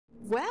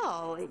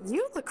Well,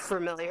 you look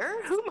familiar.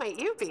 Who might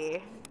you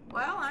be?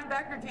 Well, I'm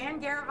Dr.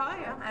 Jan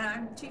Garavaglia, and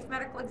I'm Chief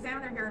Medical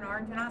Examiner here in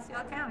Orange and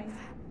Osceola counties.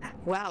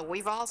 Well,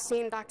 we've all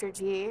seen Dr.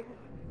 G.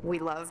 We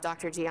love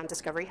Dr. G on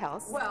Discovery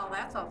Health. Well,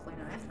 that's awfully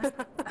nice.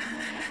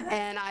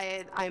 And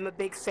I'm a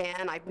big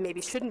fan. I maybe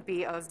shouldn't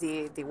be of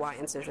the Y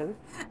incision.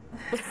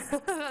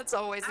 That's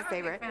always a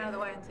favorite. I'm a big fan of the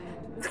Y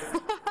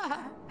incision.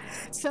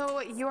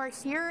 So you are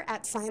here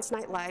at Science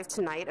Night Live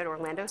tonight at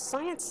Orlando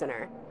Science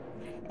Center.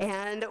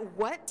 And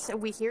what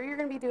we hear you're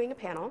going to be doing a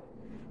panel.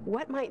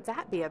 What might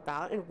that be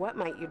about, and what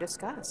might you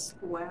discuss?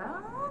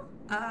 Well,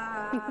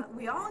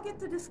 we all get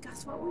to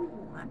discuss what we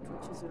want,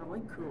 which is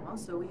really cool.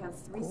 So we have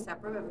three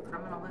separate, we have a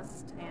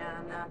criminalist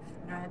and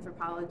an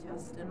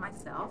anthropologist and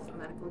myself, a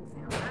medical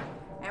examiner,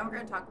 and we're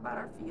going to talk about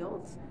our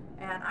fields.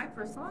 And I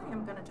personally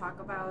am going to talk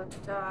about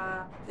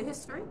the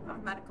history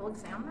of medical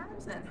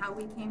examiners and how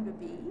we came to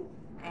be,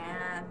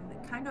 and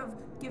kind of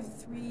give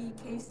three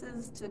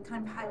cases to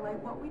kind of highlight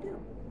what we do.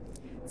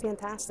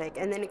 Fantastic.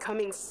 And then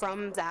coming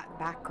from that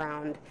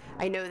background,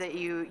 I know that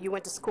you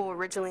went to school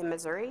originally in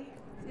Missouri?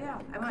 Yeah,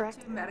 I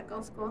went to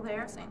medical school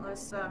there, St.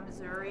 Louis,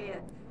 Missouri,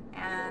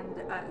 and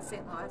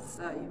St. Louis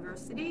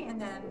University,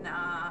 and then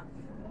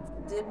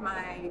did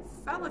my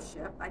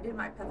fellowship. I did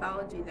my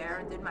pathology there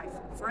and did my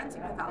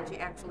forensic pathology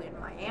actually in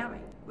Miami,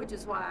 which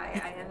is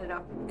why I ended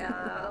up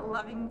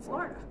loving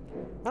Florida.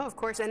 Oh, of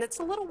course, and it's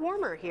a little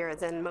warmer here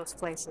than most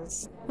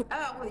places.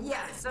 Oh, well,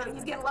 yeah, so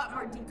you get a lot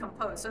more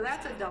decomposed, so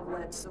that's a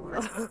double-edged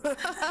sword.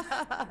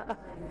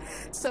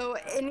 So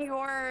in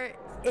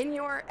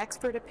your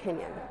expert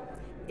opinion,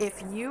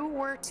 if you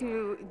were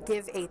to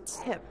give a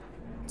tip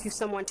to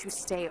someone to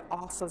stay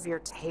off of your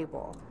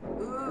table,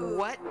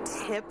 what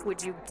tip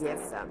would you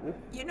give them?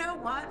 You know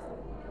what?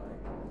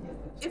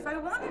 If I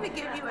wanted to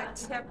give you a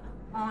tip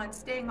on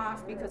staying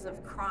off because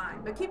of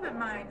crime, but keep in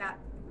mind that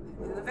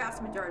the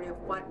vast majority of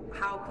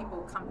how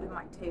people come to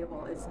my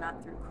table is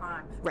not through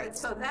crime. Right. But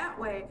so that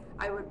way,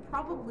 I would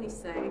probably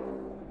say,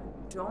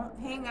 don't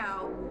hang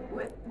out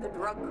with the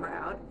drug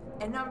crowd.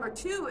 And number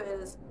two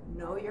is,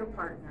 know your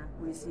partner.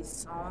 We see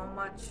so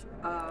much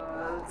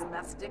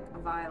domestic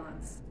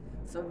violence.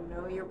 So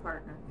know your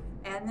partner.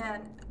 And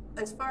then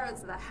as far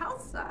as the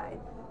health side,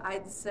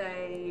 I'd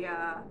say,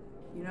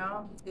 you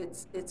know,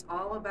 it's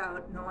all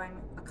about knowing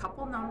a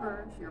couple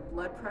numbers, your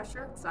blood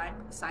pressure,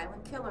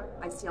 silent killer.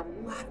 I see a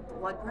lot of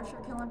blood pressure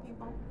killing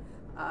people.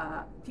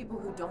 People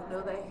who don't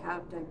know they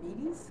have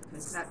diabetes,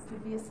 because that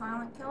could be a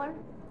silent killer.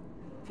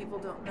 People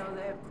don't know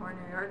they have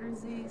coronary artery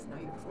disease, know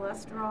your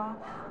cholesterol,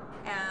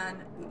 and,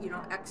 you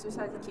know,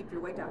 exercise and keep your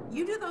weight down.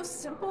 You do those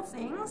simple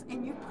things,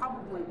 and you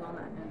probably will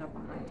not end up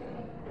on my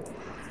table.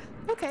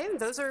 Okay,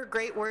 those are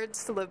great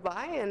words to live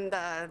by, and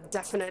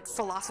definite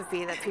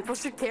philosophy that people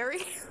should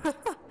carry.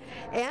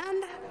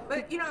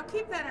 But, you know,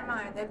 keep that in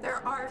mind, that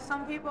there are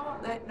some people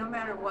that no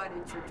matter what,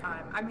 it's your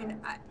time. I mean,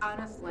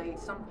 honestly,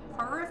 some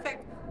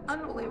horrific,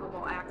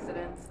 unbelievable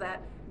accidents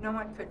that no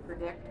one could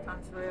predict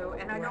come through.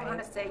 And I don't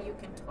want to say you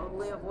can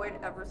totally avoid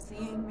ever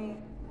seeing me,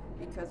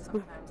 because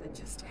sometimes it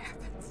just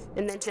happens.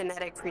 And then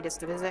genetic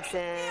predisposition.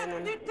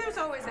 Yeah, there's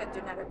always that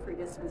genetic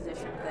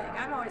predisposition thing.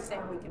 I'm always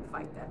saying we can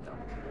fight that, though.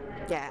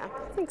 Yeah,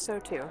 I think so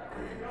too.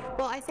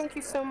 Well, I thank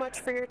you so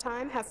much for your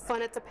time. Have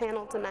fun at the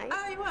panel tonight.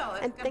 I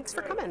will. And thanks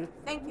for coming.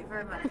 Thank you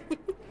very much.